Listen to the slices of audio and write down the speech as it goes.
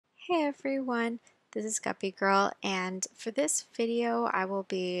Hey everyone, this is Guppy Girl, and for this video I will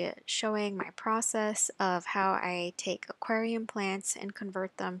be showing my process of how I take aquarium plants and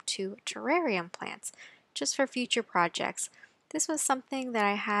convert them to terrarium plants, just for future projects. This was something that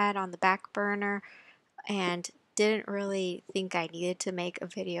I had on the back burner and didn't really think I needed to make a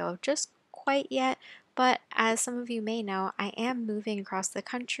video just quite yet, but as some of you may know, I am moving across the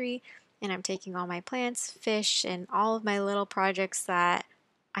country and I'm taking all my plants, fish, and all of my little projects that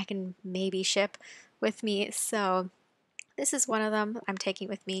I can maybe ship with me. So this is one of them I'm taking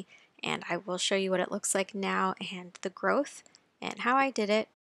with me, and I will show you what it looks like now and the growth and how I did it.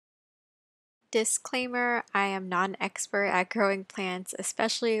 Disclaimer, I am not an expert at growing plants,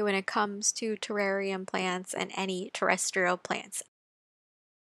 especially when it comes to terrarium plants and any terrestrial plants.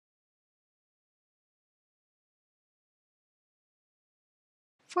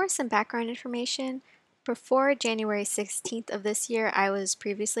 For some background information, before January 16th of this year, I was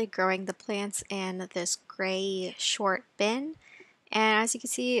previously growing the plants in this gray short bin. And as you can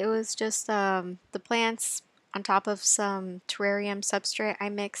see, it was just the plants on top of some terrarium substrate I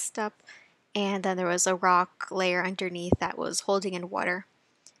mixed up. And then there was a rock layer underneath that was holding in water.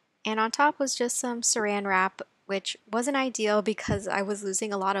 And on top was just some saran wrap, which wasn't ideal because I was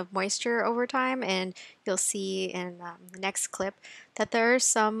losing a lot of moisture over time. And you'll see in the next clip that there are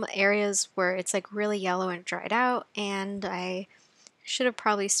some areas where it's like really yellow and dried out. And I should have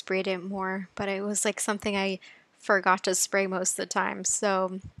probably sprayed it more, but it was like something I forgot to spray most of the time.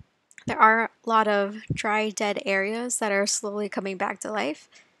 So there are a lot of dry, dead areas that are slowly coming back to life.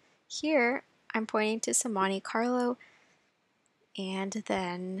 Here, I'm pointing to some Monte Carlo, and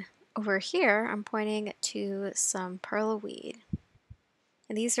then over here, I'm pointing to some perlweed.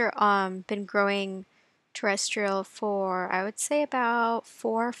 And these are been growing terrestrial for, I would say, about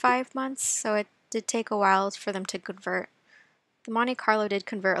 4 or 5 months, so it did take a while for them to convert. The Monte Carlo did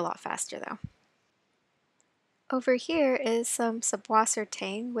convert a lot faster though. Over here is some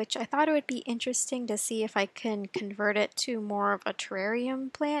Sabwasertang, which I thought it would be interesting to see if I can convert it to more of a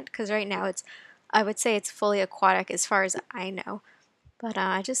terrarium plant, because right now I would say it's fully aquatic as far as I know. But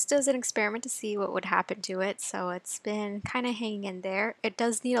just as an experiment to see what would happen to it, so it's been kind of hanging in there. It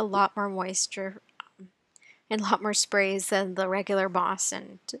does need a lot more moisture and a lot more sprays than the regular moss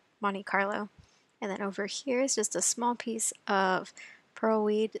and Monte Carlo. And then over here is just a small piece of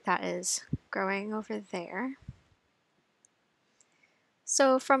pearlweed that is growing over there.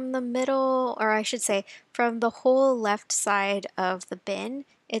 So from the middle, or I should say, from the whole left side of the bin,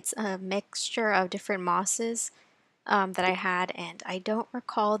 it's a mixture of different mosses that I had, and I don't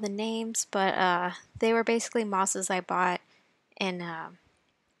recall the names, but they were basically mosses I bought in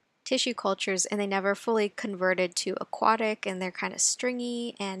tissue cultures, and they never fully converted to aquatic, and they're kind of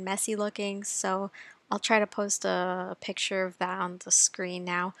stringy and messy looking, so I'll try to post a picture of that on the screen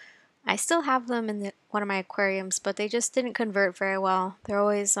now. I still have them in one of my aquariums, but they just didn't convert very well. They're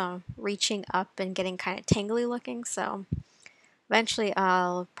always reaching up and getting kind of tangly looking, so eventually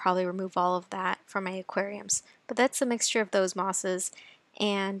I'll probably remove all of that from my aquariums. But that's a mixture of those mosses.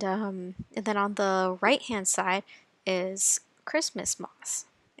 And then on the right hand side is Christmas moss.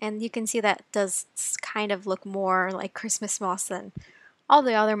 And you can see that does kind of look more like Christmas moss than all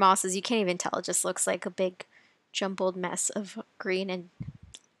the other mosses. You can't even tell. It just looks like a big jumbled mess of green and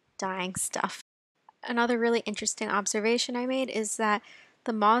dying stuff. Another really interesting observation I made is that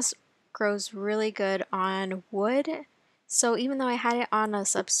the moss grows really good on wood. So even though I had it on a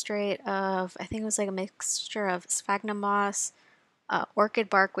substrate of, I think it was like a mixture of sphagnum moss, orchid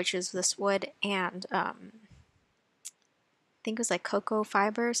bark, which is this wood, and I think it was like cocoa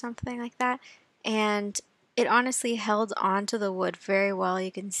fiber or something like that. And it honestly held on to the wood very well.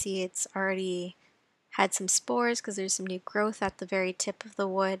 You can see it's already had some spores because there's some new growth at the very tip of the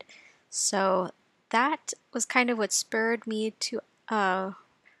wood. So that was kind of what spurred me to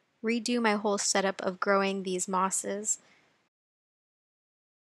redo my whole setup of growing these mosses.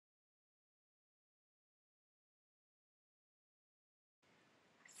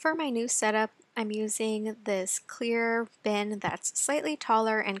 For my new setup, I'm using this clear bin that's slightly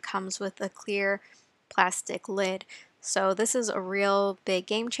taller and comes with a clear plastic lid. So this is a real big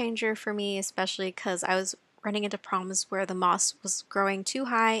game changer for me, especially because I was running into problems where the moss was growing too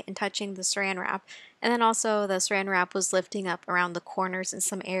high and touching the saran wrap. And then also the saran wrap was lifting up around the corners in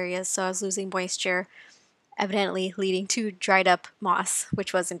some areas, so I was losing moisture, evidently leading to dried up moss,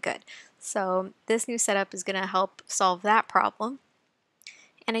 which wasn't good. So this new setup is going to help solve that problem.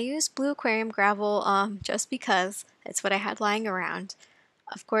 And I used blue aquarium gravel just because it's what I had lying around.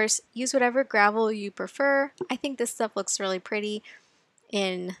 Of course, use whatever gravel you prefer. I think this stuff looks really pretty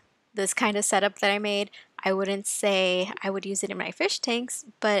in this kind of setup that I made. I wouldn't say I would use it in my fish tanks,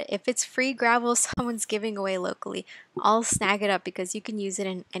 but if it's free gravel someone's giving away locally, I'll snag it up because you can use it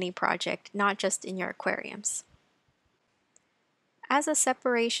in any project, not just in your aquariums. As a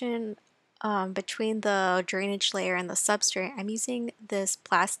separation between the drainage layer and the substrate, I'm using this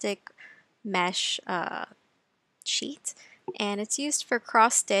plastic mesh sheet, and it's used for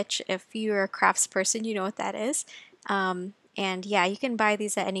cross stitch. If you're a crafts person, you know what that is. And yeah, you can buy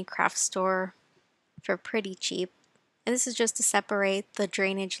these at any craft store for pretty cheap. And this is just to separate the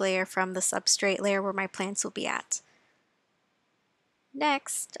drainage layer from the substrate layer where my plants will be at.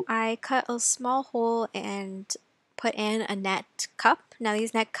 Next, I cut a small hole and put in a net cup. Now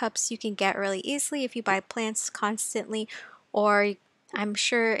these net cups you can get really easily if you buy plants constantly, or I'm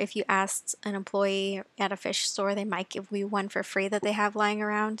sure if you asked an employee at a fish store, they might give you one for free that they have lying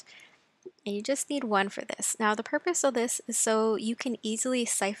around. And you just need one for this. Now the purpose of this is so you can easily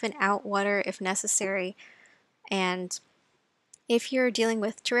siphon out water if necessary. And if you're dealing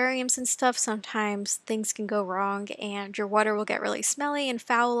with terrariums and stuff, sometimes things can go wrong and your water will get really smelly and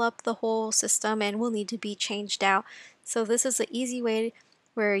foul up the whole system and will need to be changed out. So this is an easy way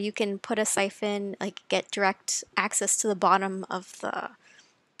where you can put a siphon, like get direct access to the bottom of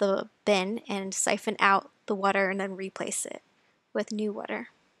the bin and siphon out the water and then replace it with new water.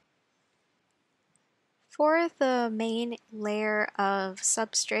 For the main layer of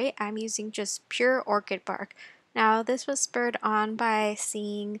substrate, I'm using just pure orchid bark. Now, this was spurred on by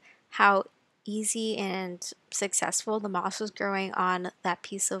seeing how easy and successful the moss was growing on that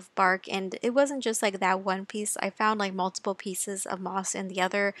piece of bark. And it wasn't just like that one piece. I found like multiple pieces of moss in the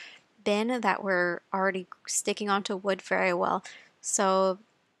other bin that were already sticking onto wood very well. So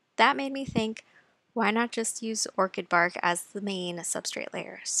that made me think, why not just use orchid bark as the main substrate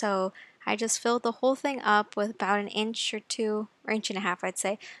layer? So I just filled the whole thing up with about an inch or two, or inch and a half I'd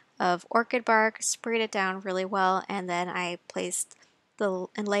say, of orchid bark, sprayed it down really well, and then I placed the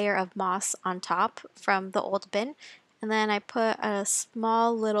layer of moss on top from the old bin. And then I put a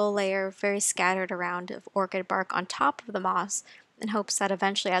small little layer, very scattered around, of orchid bark on top of the moss in hopes that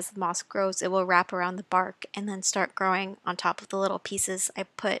eventually as the moss grows, it will wrap around the bark and then start growing on top of the little pieces I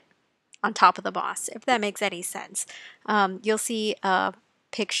put on top of the moss, if that makes any sense. You'll see a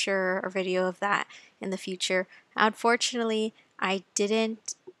picture or video of that in the future. Unfortunately, I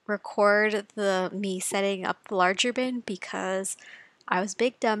didn't record me setting up the larger bin because I was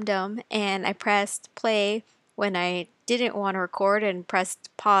big dum dum and I pressed play when I didn't want to record and pressed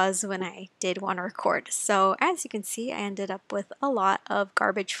pause when I did want to record. So as you can see, I ended up with a lot of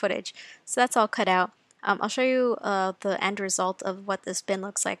garbage footage. So that's all cut out. I'll show you the end result of what this bin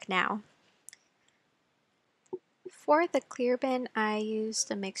looks like now. For the clear bin, I used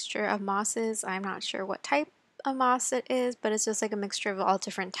a mixture of mosses. I'm not sure what type of moss it is, but it's just like a mixture of all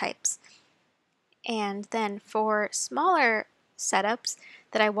different types. And then for smaller setups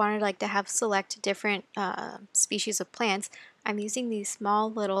that I wanted like to have select different species of plants, I'm using these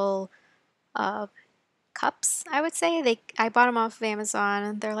small little cups. I would say I bought them off of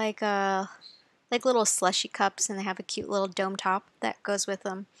Amazon. They're like little slushy cups, and they have a cute little dome top that goes with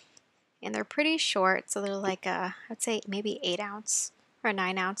them. And they're pretty short, so they're like I'd say maybe 8-ounce or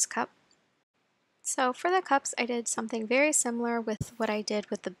 9-ounce cup. So for the cups, I did something very similar with what I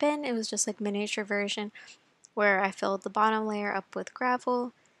did with the bin. It was just like miniature version where I filled the bottom layer up with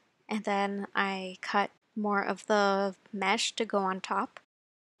gravel, and then I cut more of the mesh to go on top.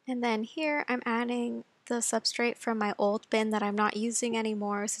 And then here I'm adding the substrate from my old bin that I'm not using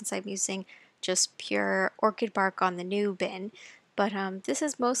anymore since I'm using just pure orchid bark on the new bin. But this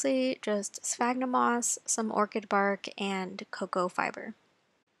is mostly just sphagnum moss, some orchid bark, and cocoa fiber.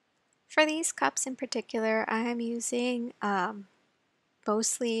 For these cups in particular, I am using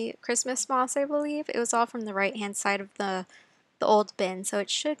mostly Christmas moss, I believe. It was all from the right hand side of the old bin, so it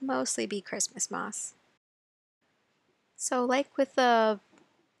should mostly be Christmas moss. So like with the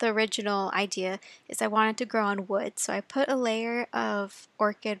original idea is I wanted to grow on wood, so I put a layer of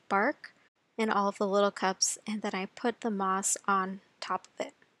orchid bark in all of the little cups, and then I put the moss on top of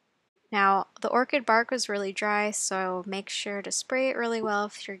it. Now, the orchid bark was really dry, so make sure to spray it really well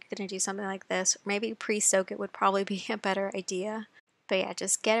if you're going to do something like this. Maybe pre-soak it would probably be a better idea. But yeah,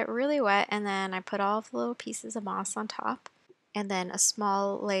 just get it really wet, and then I put all of the little pieces of moss on top, and then a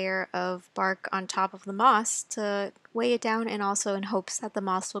small layer of bark on top of the moss to weigh it down, and also in hopes that the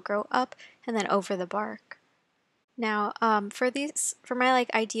moss will grow up and then over the bark. Now, for my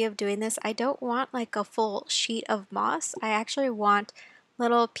idea of doing this, I don't want like a full sheet of moss. I actually want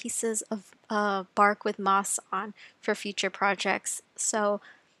little pieces of bark with moss on for future projects. So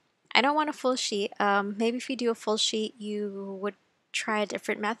I don't want a full sheet. Maybe if you do a full sheet, you would try a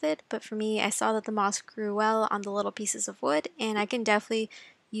different method, but for me, I saw that the moss grew well on the little pieces of wood, and I can definitely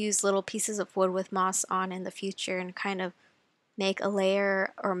use little pieces of wood with moss on in the future and kind of make a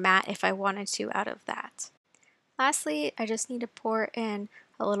layer or mat if I wanted to out of that. Lastly, I just need to pour in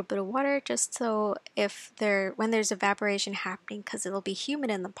a little bit of water just so when there's evaporation happening, because it'll be humid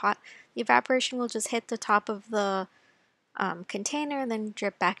in the pot, the evaporation will just hit the top of the container and then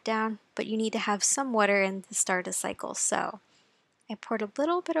drip back down, but you need to have some water in to start a cycle. So I poured a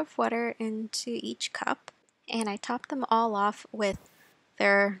little bit of water into each cup and I topped them all off with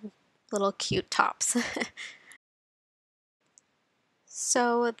their little cute tops.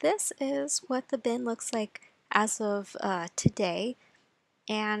 So this is what the bin looks like as of today,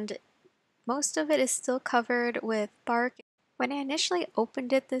 and most of it is still covered with bark. When I initially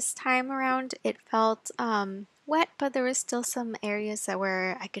opened it this time around, it felt wet, but there was still some areas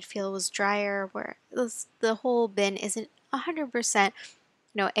where I could feel it was drier, where the whole bin isn't 100%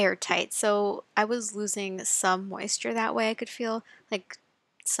 airtight. So I was losing some moisture that way. I could feel like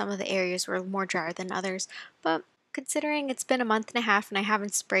some of the areas were more drier than others. But considering it's been a month and a half and I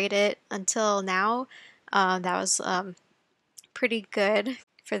haven't sprayed it until now, that was pretty good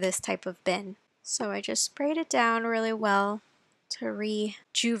for this type of bin. So I just sprayed it down really well to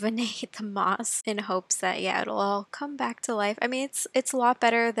rejuvenate the moss in hopes that it'll all come back to life. I mean, it's a lot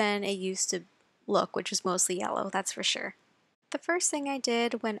better than it used to look, which is mostly yellow, that's for sure. The first thing I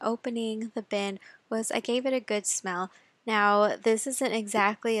did when opening the bin was I gave it a good smell. Now, this isn't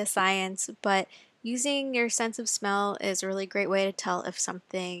exactly a science, but using your sense of smell is a really great way to tell if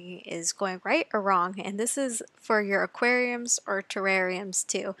something is going right or wrong. And this is for your aquariums or terrariums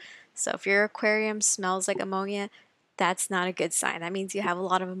too. So if your aquarium smells like ammonia, that's not a good sign. That means you have a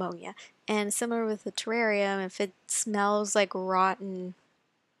lot of ammonia. And similar with the terrarium, if it smells like rotten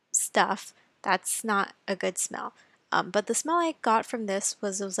stuff, that's not a good smell. But the smell I got from this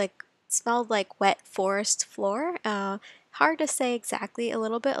was smelled like wet forest floor. Hard to say exactly, a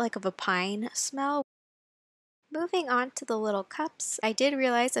little bit like of a pine smell. Moving on to the little cups, I did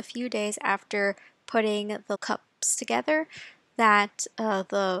realize a few days after putting the cups together that I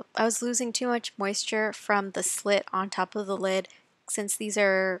was losing too much moisture from the slit on top of the lid, since these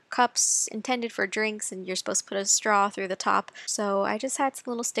are cups intended for drinks and you're supposed to put a straw through the top. So I just had some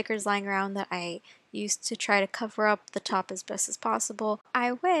little stickers lying around that I used to try to cover up the top as best as possible.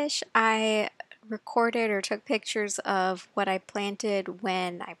 I wish I recorded or took pictures of what I planted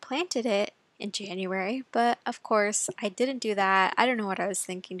when I planted it in January, but of course I didn't do that. I don't know what I was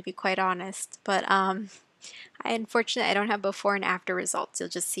thinking, to be quite honest, but unfortunately I don't have before and after results. You'll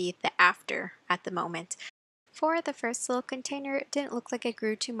just see the after at the moment. For the first little container, it didn't look like it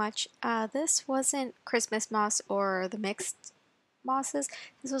grew too much. This wasn't Christmas moss or the mixed mosses.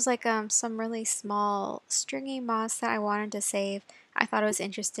 This was like some really small stringy moss that I wanted to save. I thought it was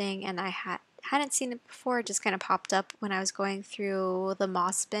interesting and I hadn't seen it before. It just kind of popped up when I was going through the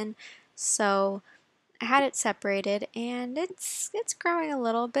moss bin. So I had it separated and it's growing a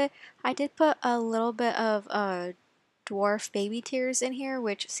little bit. I did put a little bit of dwarf baby tears in here,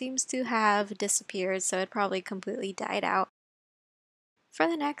 which seems to have disappeared, so it probably completely died out. For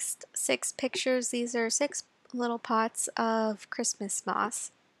the next 6 pictures, these are 6 little pots of Christmas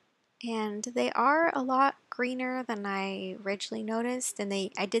moss, and they are a lot greener than I originally noticed, and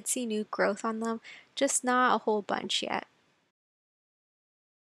I did see new growth on them, just not a whole bunch yet.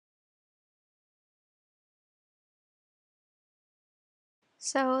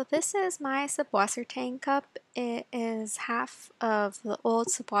 So this is my Subwassertang cup. It is half of the old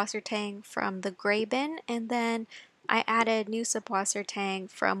Subwassertang from the gray bin, and then I added new Subwassertang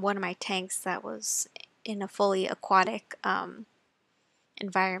from one of my tanks that was in a fully aquatic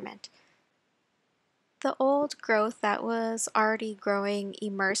environment. The old growth that was already growing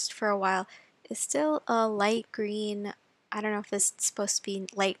immersed for a while is still a light green. I don't know if this is supposed to be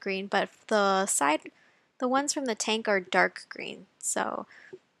light green, but the ones from the tank are dark green. So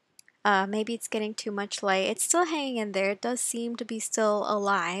maybe it's getting too much light. It's still hanging in there. It does seem to be still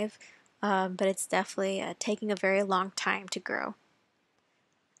alive, but it's definitely taking a very long time to grow.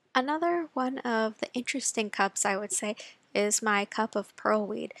 Another one of the interesting cups, I would say, is my cup of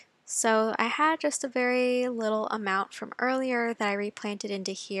pearlweed. So I had just a very little amount from earlier that I replanted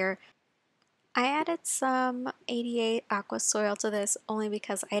into here. I added some 88 aqua soil to this only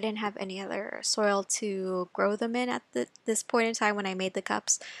because I didn't have any other soil to grow them in at this point in time when I made the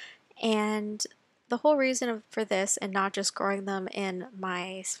cups. And the whole reason for this, and not just growing them in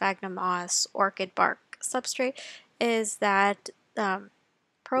my sphagnum moss orchid bark substrate, is that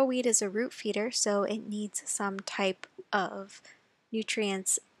pearlweed is a root feeder, so it needs some type of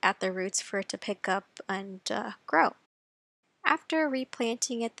nutrients at the roots for it to pick up and grow. After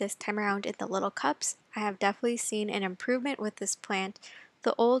replanting it this time around in the little cups, I have definitely seen an improvement with this plant.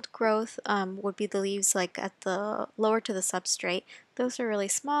 The old growth would be the leaves like at the lower to the substrate. Those are really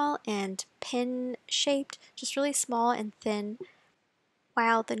small and pin shaped, just really small and thin,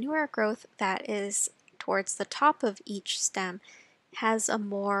 while the newer growth that is towards the top of each stem has a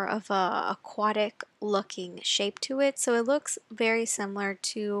more of a aquatic looking shape to it. So it looks very similar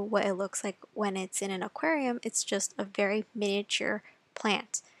to what it looks like when it's in an aquarium. It's just a very miniature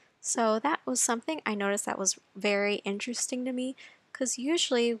plant. So that was something I noticed that was very interesting to me, because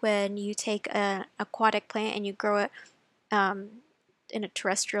usually when you take an aquatic plant and you grow it um, in a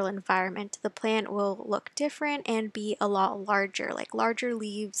terrestrial environment, the plant will look different and be a lot larger, like larger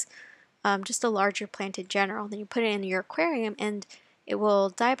leaves, just a larger plant in general. Then you put it in your aquarium and it will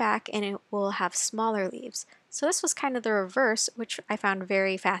die back and it will have smaller leaves. So this was kind of the reverse, which I found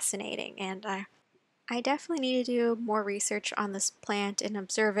very fascinating, and I definitely need to do more research on this plant and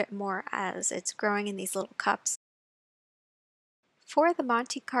observe it more as it's growing in these little cups. For the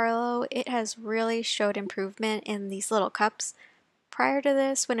Monte Carlo, it has really showed improvement in these little cups. Prior to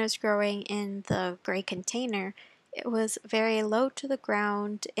this, when it was growing in the gray container, it was very low to the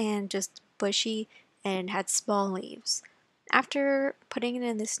ground and just bushy and had small leaves. After putting it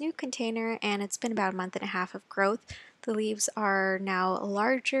in this new container, and it's been about a month and a half of growth, the leaves are now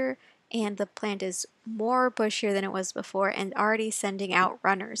larger and the plant is more bushier than it was before and already sending out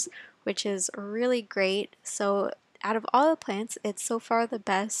runners, which is really great. So out of all the plants, it's so far the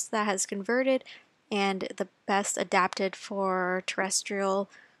best that has converted and the best adapted for terrestrial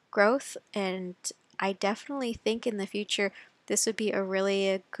growth. And I definitely think in the future this would be a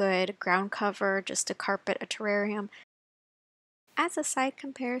really good ground cover just to carpet a terrarium. As a side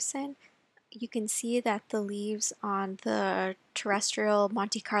comparison, you can see that the leaves on the terrestrial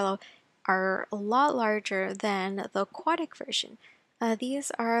Monte Carlo are a lot larger than the aquatic version.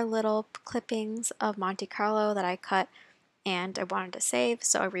 These are little clippings of Monte Carlo that I cut and I wanted to save,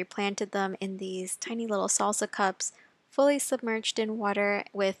 so I replanted them in these tiny little salsa cups, fully submerged in water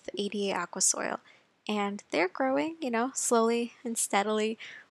with 88 aqua soil. And they're growing, slowly and steadily.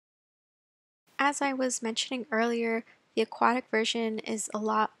 As I was mentioning earlier, the aquatic version is a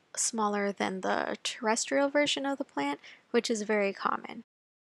lot smaller than the terrestrial version of the plant, which is very common.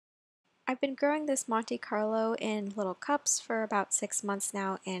 I've been growing this Monte Carlo in little cups for about 6 months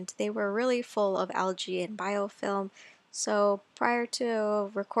now, and they were really full of algae and biofilm. So prior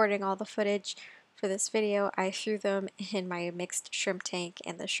to recording all the footage for this video, I threw them in my mixed shrimp tank,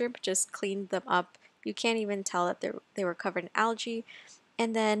 and the shrimp just cleaned them up. You can't even tell that they were covered in algae.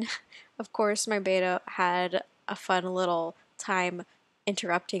 And then, of course, my beta had a fun little time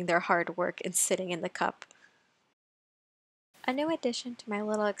interrupting their hard work and sitting in the cup. A new addition to my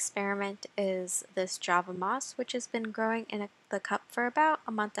little experiment is this Java moss, which has been growing in the cup for about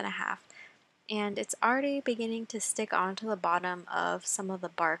a month and a half. And it's already beginning to stick onto the bottom of some of the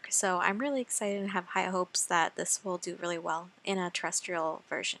bark. So I'm really excited and have high hopes that this will do really well in a terrestrial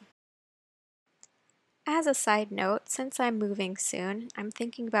version. As a side note, since I'm moving soon, I'm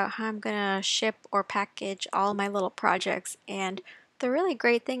thinking about how I'm gonna ship or package all my little projects, and the really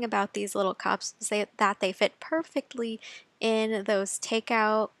great thing about these little cups is that they fit perfectly in those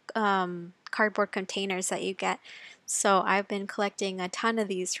takeout cardboard containers that you get. So I've been collecting a ton of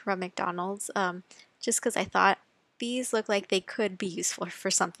these from McDonald's just because I thought these look like they could be useful for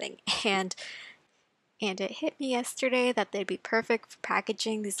something. And it hit me yesterday that they'd be perfect for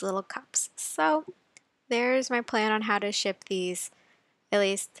packaging these little cups. So there's my plan on how to ship these. At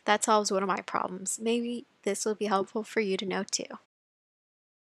least that solves one of my problems. Maybe this will be helpful for you to know too.